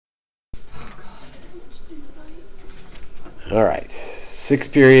All right, 6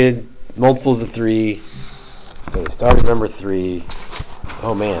 period, multiples of 3. So we start at number 3.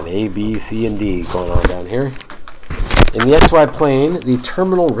 Oh man, A, B, C, and D going on down here. In the xy plane, the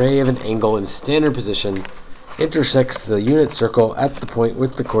terminal ray of an angle in standard position intersects the unit circle at the point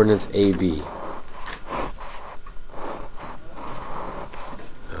with the coordinates AB.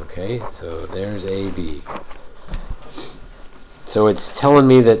 Okay, so there's AB. So it's telling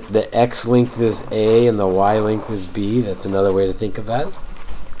me that the x length is A and the y length is B. That's another way to think of that.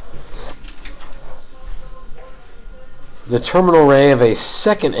 The terminal ray of a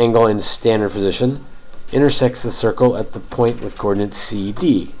second angle in standard position intersects the circle at the point with coordinates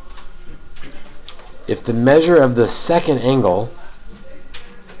CD. If the measure of the second angle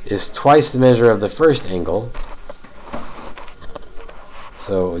is twice the measure of the first angle,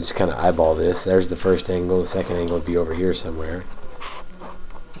 so we'll just kind of eyeball this. There's the first angle. The second angle would be over here somewhere.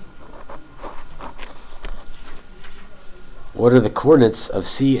 What are the coordinates of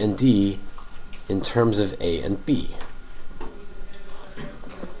C and D in terms of A and B?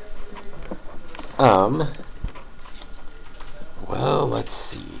 Well, let's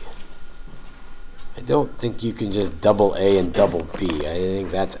see. I don't think you can just double A and double B. I think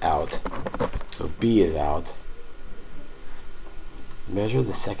that's out. So B is out. Measure of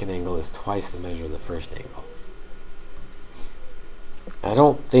the second angle is twice the measure of the first angle. I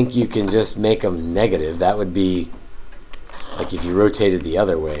don't think you can just make them negative. That would be like if you rotated the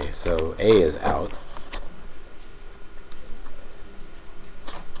other way. So A is out.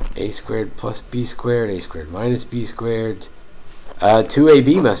 A squared plus B squared, A squared minus B squared.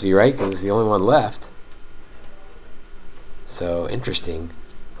 2AB must be right because it's the only one left. So interesting.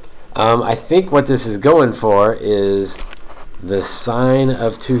 I think what this is going for is the sine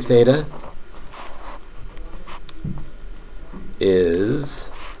of 2 theta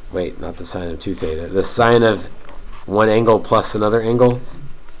is, wait, not the sine of 2 theta, the sine of one angle plus another angle.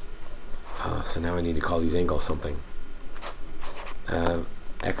 Oh, so now I need to call these angles something.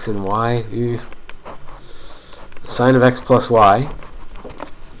 X and Y. Sine of x plus y.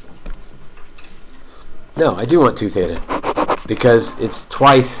 No, I do want 2 theta because it's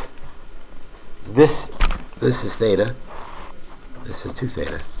twice. This is theta. This is 2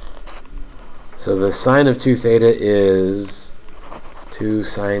 theta. So the sine of 2 theta is 2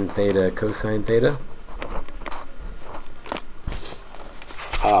 sine theta cosine theta.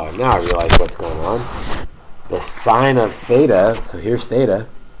 Oh, now I realize what's going on. The sine of theta, so here's theta.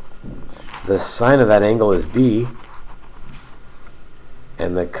 The sine of that angle is B.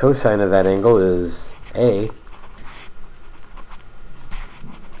 And the cosine of that angle is A.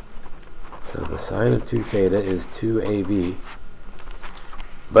 So the sine of 2 theta is 2AB.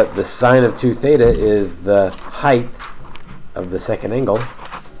 But the sine of 2 theta is the height of the second angle.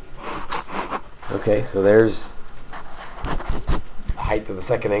 Okay, so there's the height of the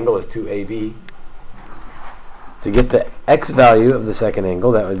second angle is 2AB. To get the x value of the second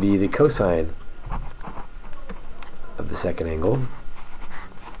angle, that would be the cosine of the second angle.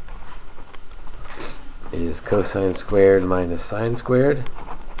 Is cosine squared minus sine squared.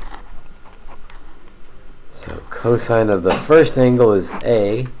 So cosine of the first angle is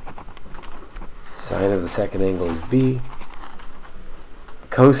A. Sine of the second angle is B.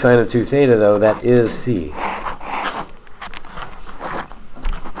 Cosine of 2 theta, though, that is C.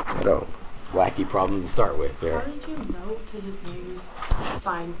 What a wacky problem to start with there. How did you know to just use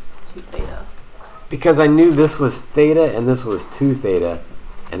sine 2 theta? Because I knew this was theta and this was 2 theta.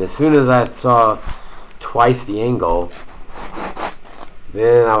 And as soon as I saw twice the angle,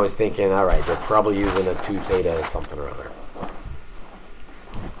 then I was thinking, all right, they're probably using a 2 theta or something or other.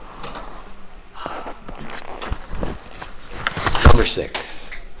 Number 6.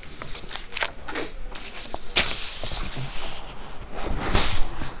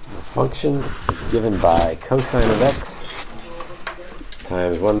 The function is given by cosine of x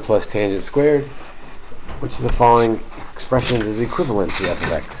times 1 plus tangent squared, which is the following expressions is equivalent to f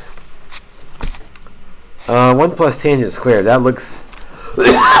of x. 1 plus tangent squared, that looks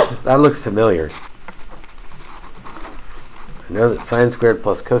that looks familiar. I know that sine squared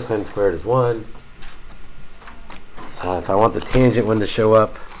plus cosine squared is 1. If I want the tangent one to show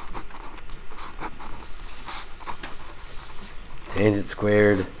up, tangent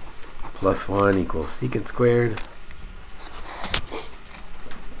squared plus 1 equals secant squared.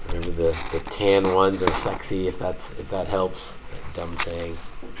 Remember the tan ones are sexy, if that helps. Dumb saying.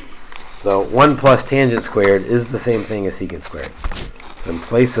 So 1 plus tangent squared is the same thing as secant squared. So in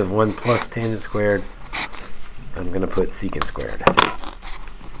place of 1 plus tangent squared, I'm going to put secant squared.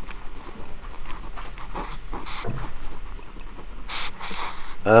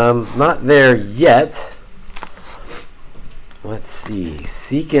 Not there yet. let's see.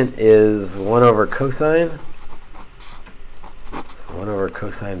 Secant is 1 over cosine. It's 1 over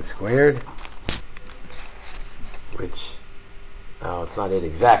cosine squared, which, it's not it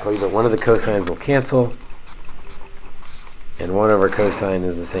exactly, but one of the cosines will cancel, and 1 over cosine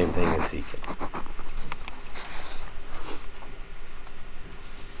is the same thing as secant.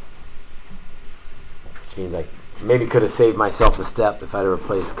 Which means I maybe could have saved myself a step if I'd have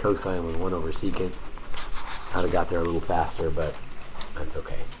replaced cosine with 1 over secant. I'd have got there a little faster, but that's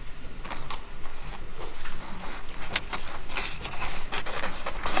okay.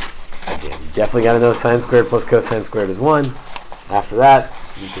 Again, you definitely got to know sine squared plus cosine squared is 1. After that,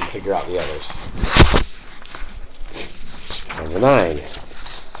 you can figure out the others. Number 9.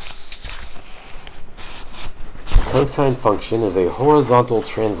 Cosine function is a horizontal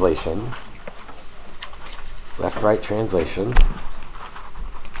translation, left-right translation,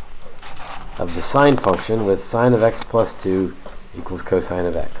 of the sine function with sine of x plus 2 equals cosine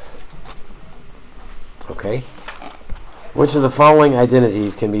of x. Okay? Which of the following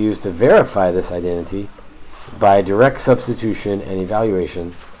identities can be used to verify this identity by direct substitution and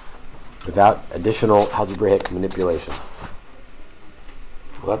evaluation without additional algebraic manipulation?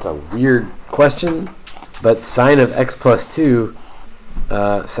 Well, that's a weird question, but sine of x plus 2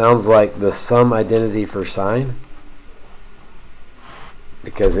 sounds like the sum identity for sine,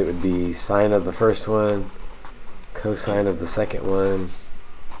 because it would be sine of the first one, cosine of the second one,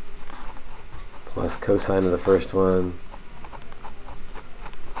 plus cosine of the first one,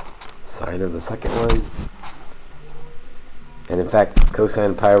 sine of the second one. And in fact,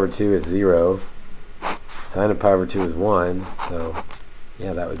 cosine of pi over 2 is 0. Sine of pi over 2 is 1. So,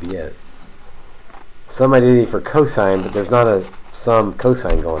 yeah, that would be it. Sum identity for cosine, but there's not a sum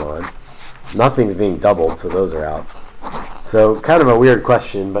cosine going on. Nothing's being doubled, so those are out. So, kind of a weird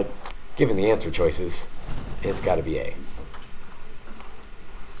question, but given the answer choices, it's got to be A.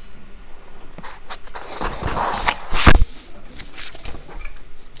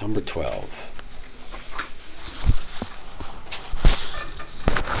 Number 12.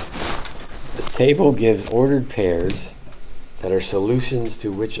 The table gives ordered pairs that are solutions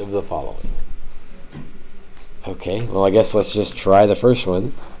to which of the following? Okay, well, I guess let's just try the first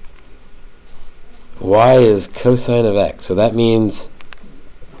one. Y is cosine of x, so that means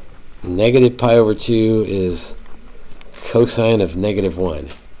negative pi over 2 is cosine of negative 1.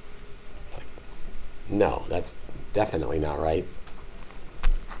 It's like, no, that's definitely not right.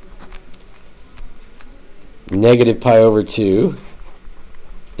 Negative pi over 2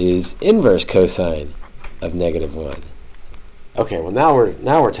 is inverse cosine of negative 1. Okay, well now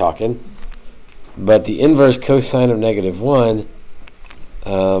we're talking. But the inverse cosine of negative 1,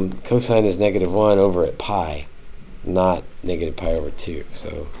 cosine is negative 1 over at pi, not negative pi over 2.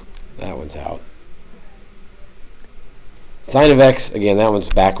 So that one's out. Sine of x, again, that one's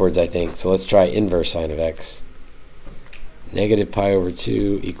backwards, I think. So let's try inverse sine of x. Negative pi over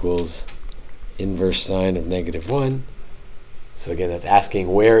 2 equals inverse sine of negative 1. So again, that's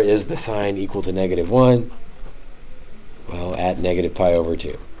asking where is the sine equal to negative 1? Well, at negative pi over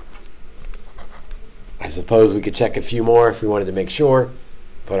 2. I suppose we could check a few more if we wanted to make sure,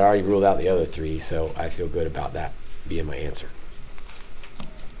 but I already ruled out the other 3, so I feel good about that being my answer.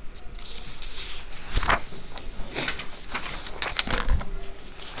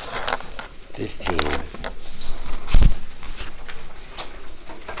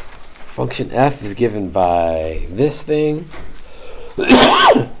 Function f is given by this thing.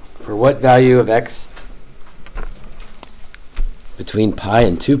 For what value of x between pi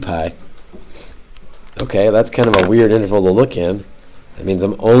and 2 pi? Okay, that's kind of a weird interval to look in. That means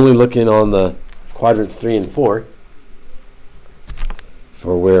I'm only looking on the quadrants 3 and 4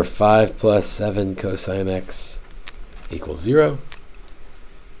 for where 5 plus 7 cosine x equals 0.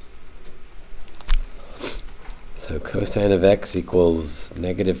 So cosine of x equals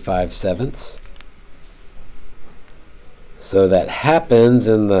negative 5/7. So that happens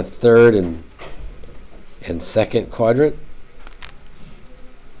in the third and second quadrant.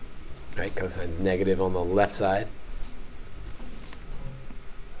 Right, cosine's negative on the left side.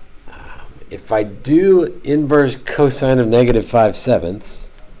 If I do inverse cosine of negative 5/7,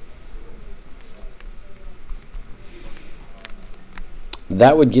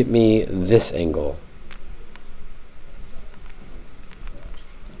 that would get me this angle.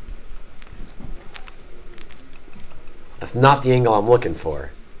 That's not the angle I'm looking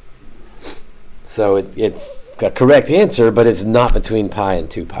for. So it's a correct answer, but it's not between pi and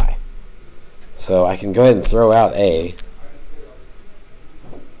 2 pi. So I can go ahead and throw out A.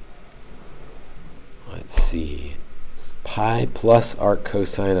 Let's see. Pi plus arc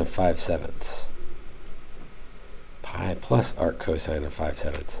cosine of 5/7. pi plus arc cosine of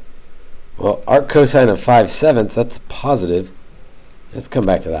 5/7. Well, arc cosine of 5/7, that's positive. Let's come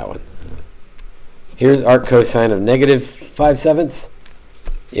back to that one. Here's arc cosine of negative 5/7.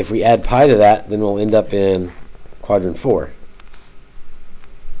 If we add pi to that, then we'll end up in quadrant 4.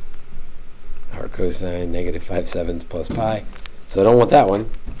 Arc cosine negative 5/7 plus pi. So I don't want that one.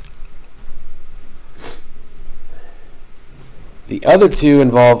 The other two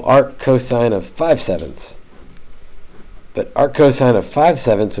involve arc cosine of 5/7. But arc cosine of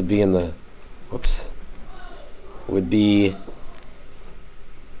 5/7 would be in the would be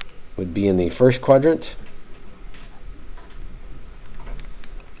in the first quadrant.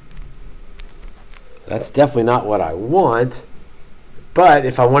 That's definitely not what I want. But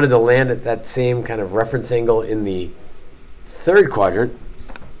if I wanted to land at that same kind of reference angle in the third quadrant,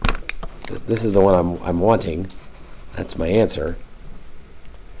 this is the one I'm wanting. That's my answer.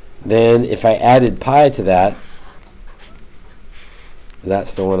 Then if I added pi to that,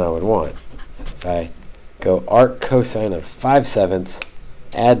 that's the one I would want. So if I go arc cosine of 5/7,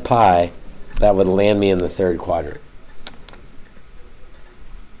 add pi, that would land me in the third quadrant.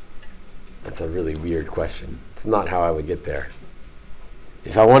 That's a really weird question. It's not how I would get there.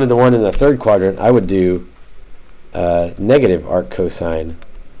 If I wanted the one in the third quadrant, I would do negative arc cosine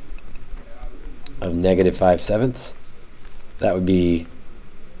of negative 5/7. That would be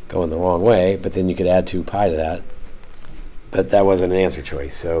going the wrong way, but then you could add 2 pi to that. But that wasn't an answer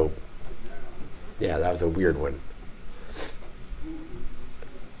choice, so yeah, that was a weird one.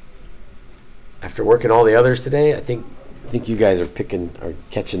 After working all the others today, I think you guys are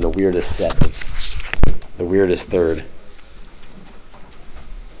catching the weirdest set, the weirdest third.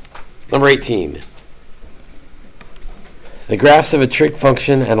 Number 18. The graphs of a trig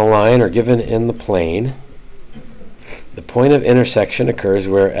function and a line are given in the plane. The point of intersection occurs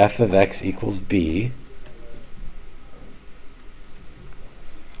where f of x equals b.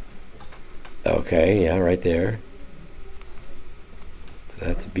 Okay, yeah, right there. So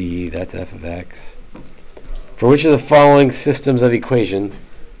that's b, that's f of x. For which of the following systems of equations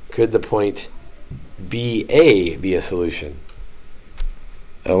could the point BA be a solution?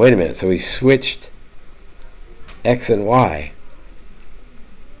 Oh, wait a minute. So we switched x and y.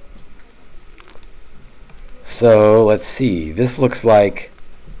 So let's see. This looks like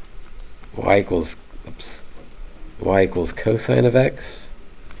y equals cosine of x.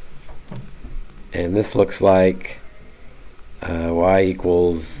 And this looks like y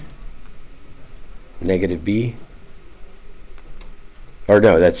equals negative b. Or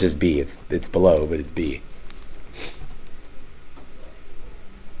no, that's just b. It's below, but it's b.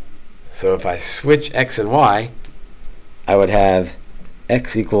 So if I switch x and y, I would have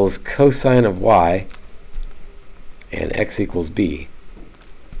x equals cosine of y and x equals b.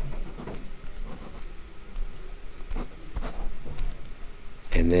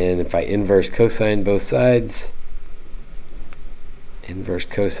 And then if I inverse cosine both sides, inverse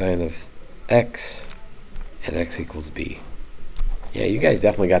cosine of x and x equals b. Yeah, you guys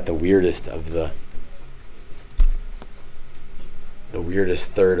definitely got the weirdest of the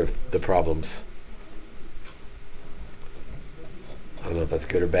weirdest third of the problems. I don't know if that's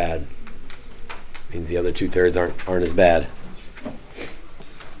good or bad. Means the other 2/3 aren't as bad.